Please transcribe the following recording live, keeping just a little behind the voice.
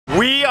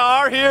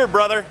are here,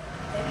 brother.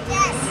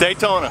 Yes.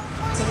 Daytona.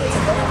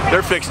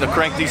 They're fixing to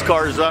crank these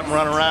cars up and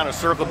run around in a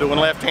circle doing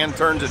left-hand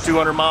turns at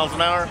 200 miles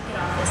an hour.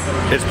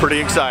 It's pretty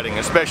exciting,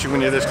 especially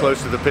when you're this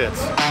close to the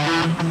pits.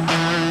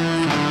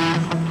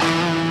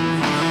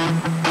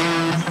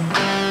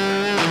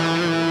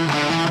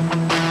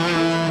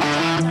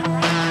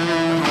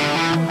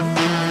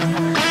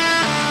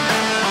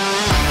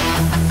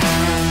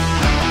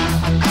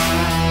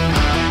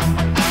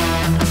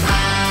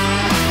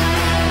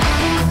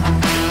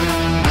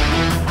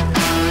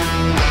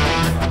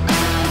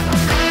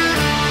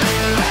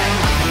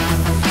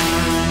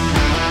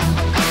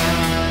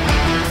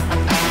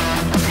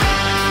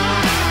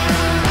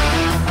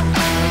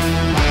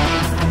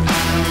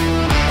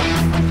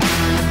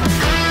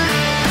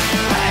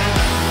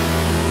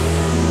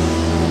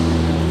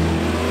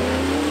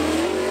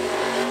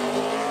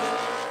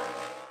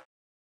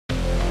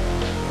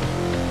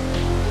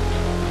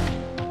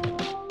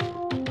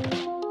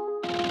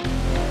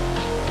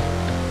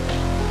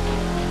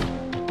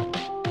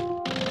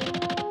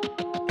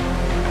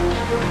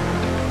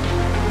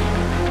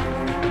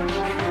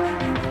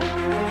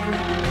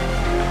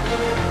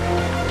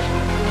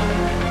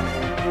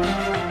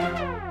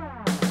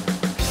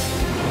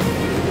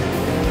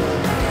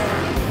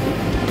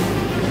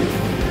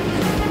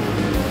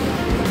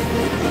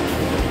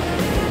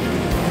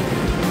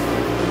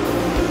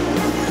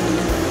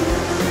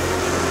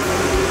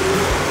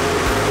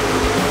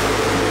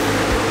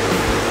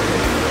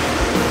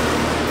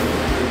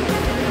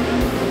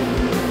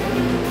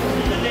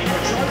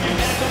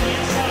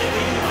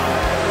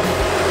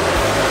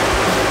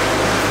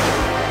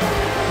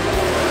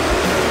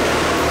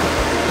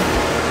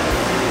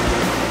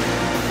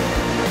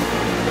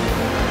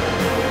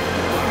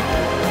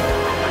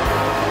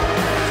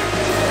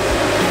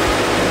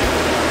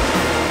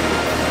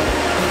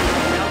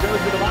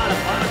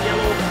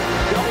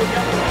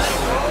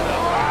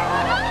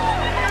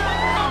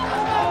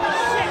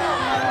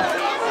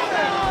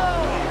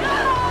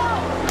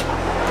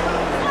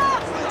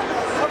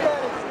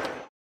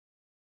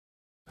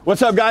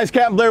 What's up, guys?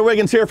 Captain Blair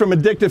Wiggins here from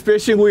Addictive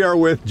Fishing. We are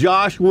with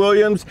Josh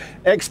Williams,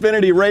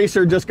 Xfinity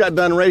racer, just got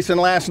done racing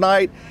last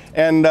night,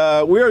 and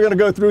we are going to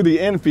go through the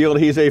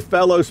infield. He's a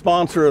fellow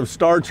sponsor of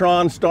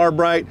Tron,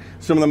 Starbright,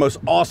 some of the most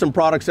awesome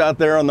products out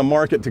there on the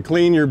market to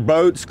clean your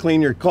boats,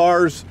 clean your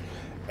cars,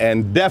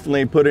 and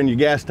definitely put in your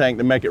gas tank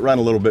to make it run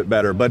a little bit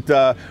better. But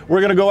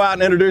we're going to go out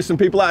and introduce some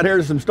people out here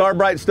to some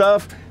Starbright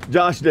stuff.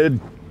 Josh did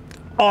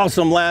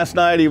awesome last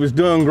night. He was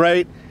doing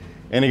great.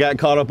 And he got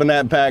caught up in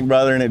that pack,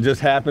 brother, and it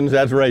just happens.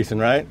 That's racing,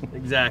 right?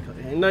 Exactly.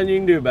 Ain't nothing you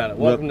can do about it.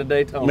 Welcome to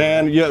Daytona.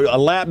 Man, a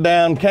lap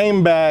down,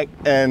 came back,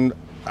 and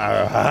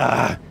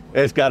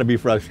it's got to be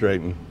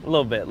frustrating. A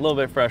little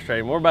bit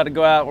frustrating. We're about to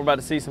go out. We're about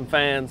to see some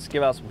fans,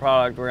 give out some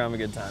product. We're having a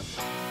good time.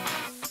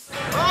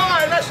 All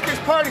right, let's get this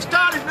party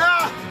started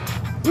now.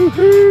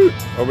 Woohoo!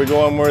 Are we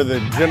going where the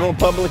general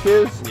public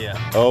is? Yeah.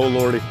 Oh,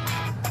 Lordy.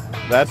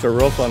 That's a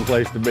real fun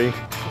place to be.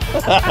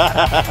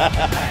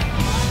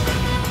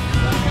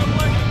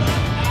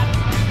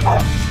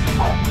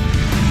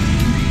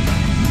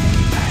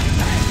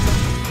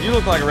 You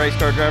look like a race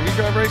car driver. You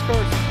drive race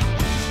cars?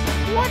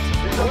 What?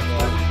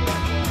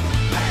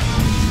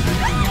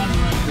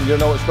 You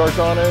know what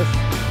Tron is?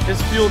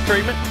 It's fuel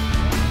treatment.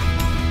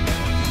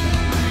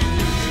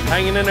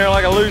 Hanging in there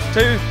like a loose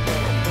tooth.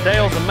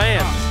 Dale's a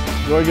man.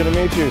 We're gonna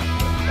meet you.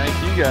 Thank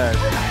you, guys.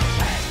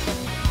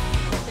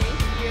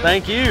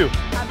 Thank you.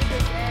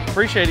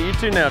 Appreciate it. You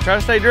too now. Try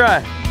to stay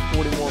dry.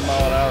 41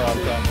 mile an hour on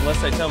top, unless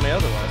they tell me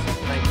otherwise.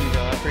 Thank you,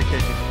 though. I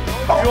appreciate you.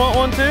 You want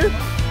one too?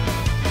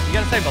 You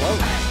gotta stay below.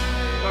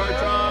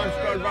 Tron,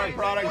 Starbright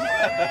products.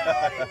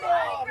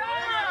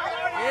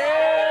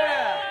 Yeah.